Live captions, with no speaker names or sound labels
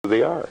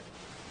they are.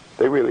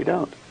 They really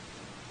don't.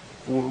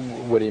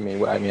 What do you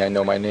mean? I mean, I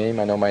know my name,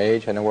 I know my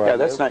age, I know where I live.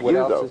 Yeah, that's not what you,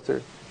 else though. Is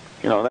there?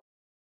 You know,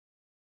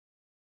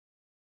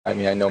 I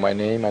mean, I know my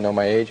name, I know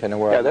my age, I know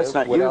where I live. Yeah, that's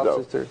not what you, else though.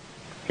 Is there?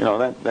 You know,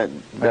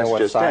 that's what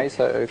just size,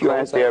 it. If you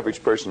ask the that?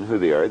 average person who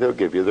they are, they'll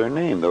give you their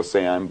name. They'll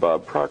say, I'm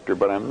Bob Proctor,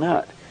 but I'm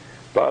not.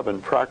 Bob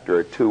and Proctor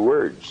are two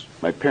words.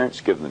 My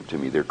parents give them to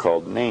me. They're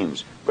called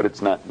names, but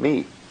it's not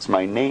me. It's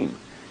my name.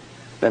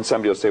 Then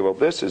somebody will say, well,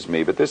 this is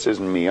me, but this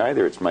isn't me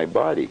either. It's my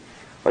body.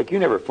 Like, you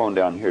never phone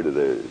down here to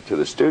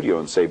the studio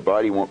and say,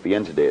 body won't be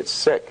in today. It's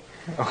sick.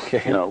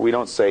 Okay. You know, we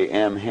don't say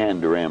am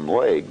hand or am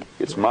leg.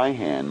 It's my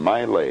hand,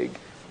 my leg,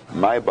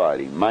 my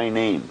body, my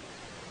name.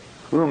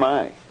 Who am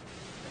I?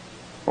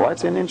 Well,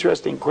 that's an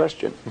interesting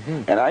question.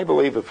 And I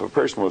believe if a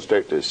person will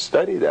start to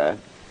study that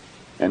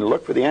and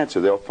look for the answer,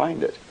 they'll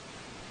find it.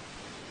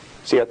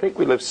 See, I think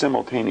we live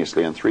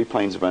simultaneously on three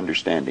planes of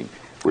understanding.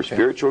 We're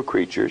spiritual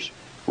creatures,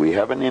 we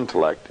have an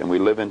intellect, and we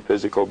live in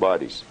physical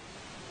bodies.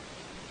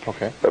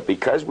 Okay. But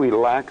because we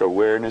lack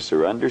awareness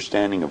or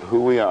understanding of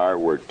who we are,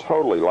 we're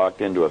totally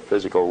locked into a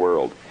physical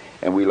world,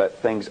 and we let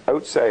things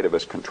outside of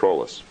us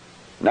control us.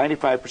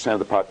 95% of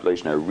the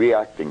population are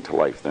reacting to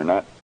life. They're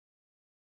not